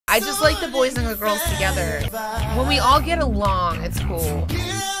I just like the boys and the girls together. When we all get along, it's cool.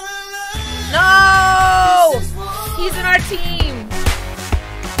 No! He's in our team!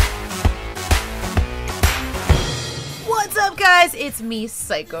 What's up, guys? It's me,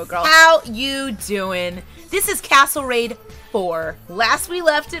 Psycho Girl. How you doing? This is Castle Raid 4. Last we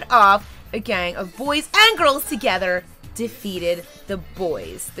left it off, a gang of boys and girls together defeated the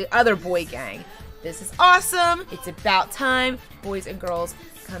boys, the other boy gang. This is awesome. It's about time boys and girls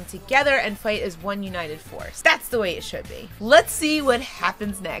come together and fight as one united force. That's the way it should be. Let's see what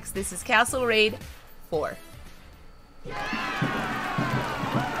happens next. This is Castle Raid 4. There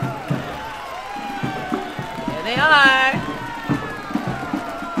they are.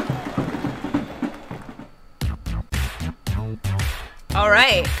 All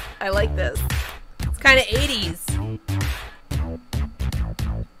right, I like this. It's kind of 80s.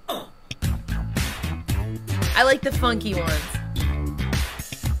 I like the funky ones.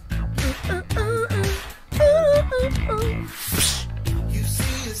 You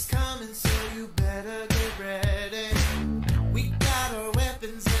see us coming, so you better get ready. We got our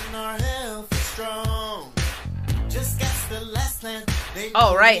weapons and our health is strong. Just got the last land.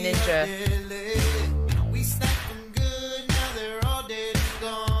 Oh, right, Ninja. We snapped them good, now they're all dead and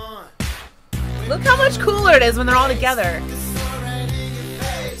gone. Look how much cooler it is when they're all together.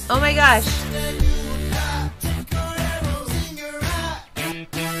 Oh my gosh.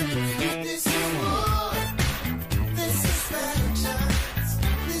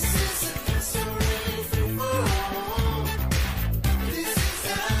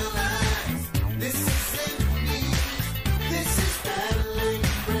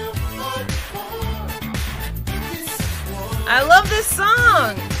 I love this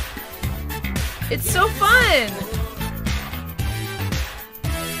song. It's so fun.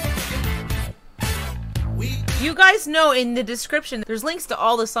 You guys know in the description, there's links to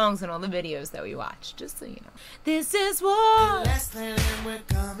all the songs and all the videos that we watch, just so you know. This is war.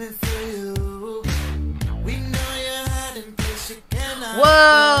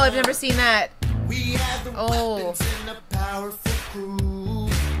 Whoa, I've never seen that. Oh.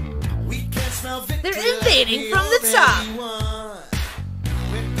 They're invading from the top.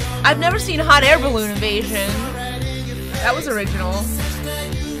 I've never seen Hot Air Balloon Invasion. That was original.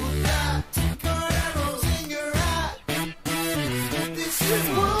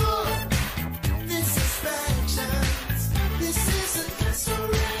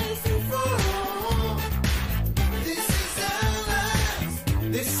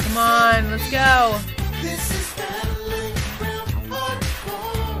 Come on, let's go.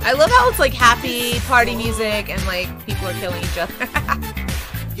 I love how it's like happy party music and like people are killing each other.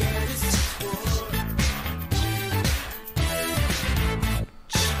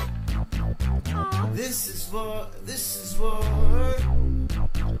 This is war, this is war.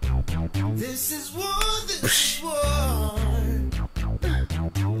 This is war, this is war.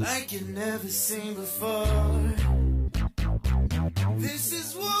 Like you've never seen before. This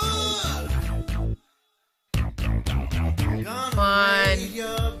is war. Come on.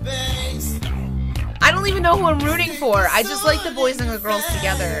 I don't even know who I'm rooting for. I just like the boys and the girls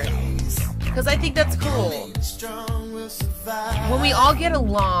together. Because I think that's cool. When we all get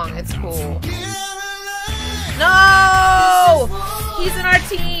along, it's cool. No! He's in our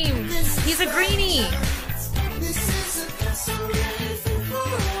team. He's a greenie.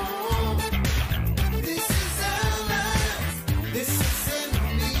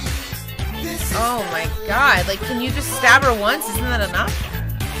 Oh my god, like can you just stab her once? Isn't that enough?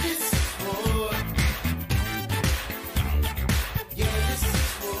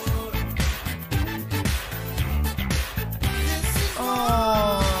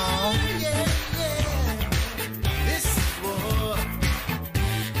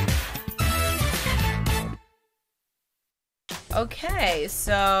 Okay,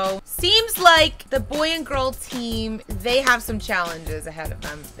 so seems like the boy and girl team, they have some challenges ahead of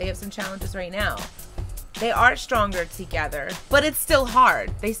them. They have some challenges right now. They are stronger together, but it's still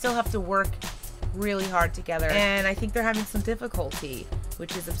hard. They still have to work really hard together. And I think they're having some difficulty,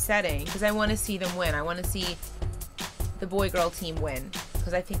 which is upsetting because I want to see them win. I want to see the boy-girl team win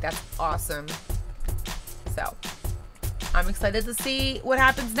because I think that's awesome. So I'm excited to see what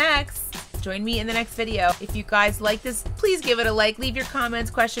happens next. Join me in the next video. If you guys like this, please give it a like. Leave your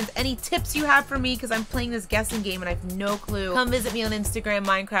comments, questions, any tips you have for me because I'm playing this guessing game and I have no clue. Come visit me on Instagram,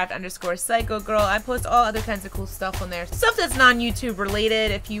 Minecraft_Psycho Girl. I post all other kinds of cool stuff on there. Stuff that's non-YouTube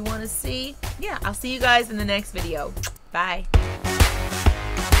related if you want to see. Yeah, I'll see you guys in the next video. Bye.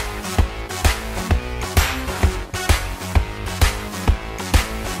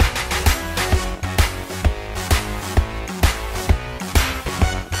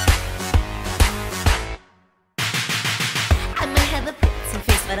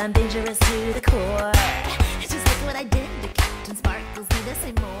 but I'm dangerous to the core. Just look what I did to Captain Sparkles, need to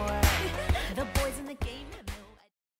say more. The boys in the game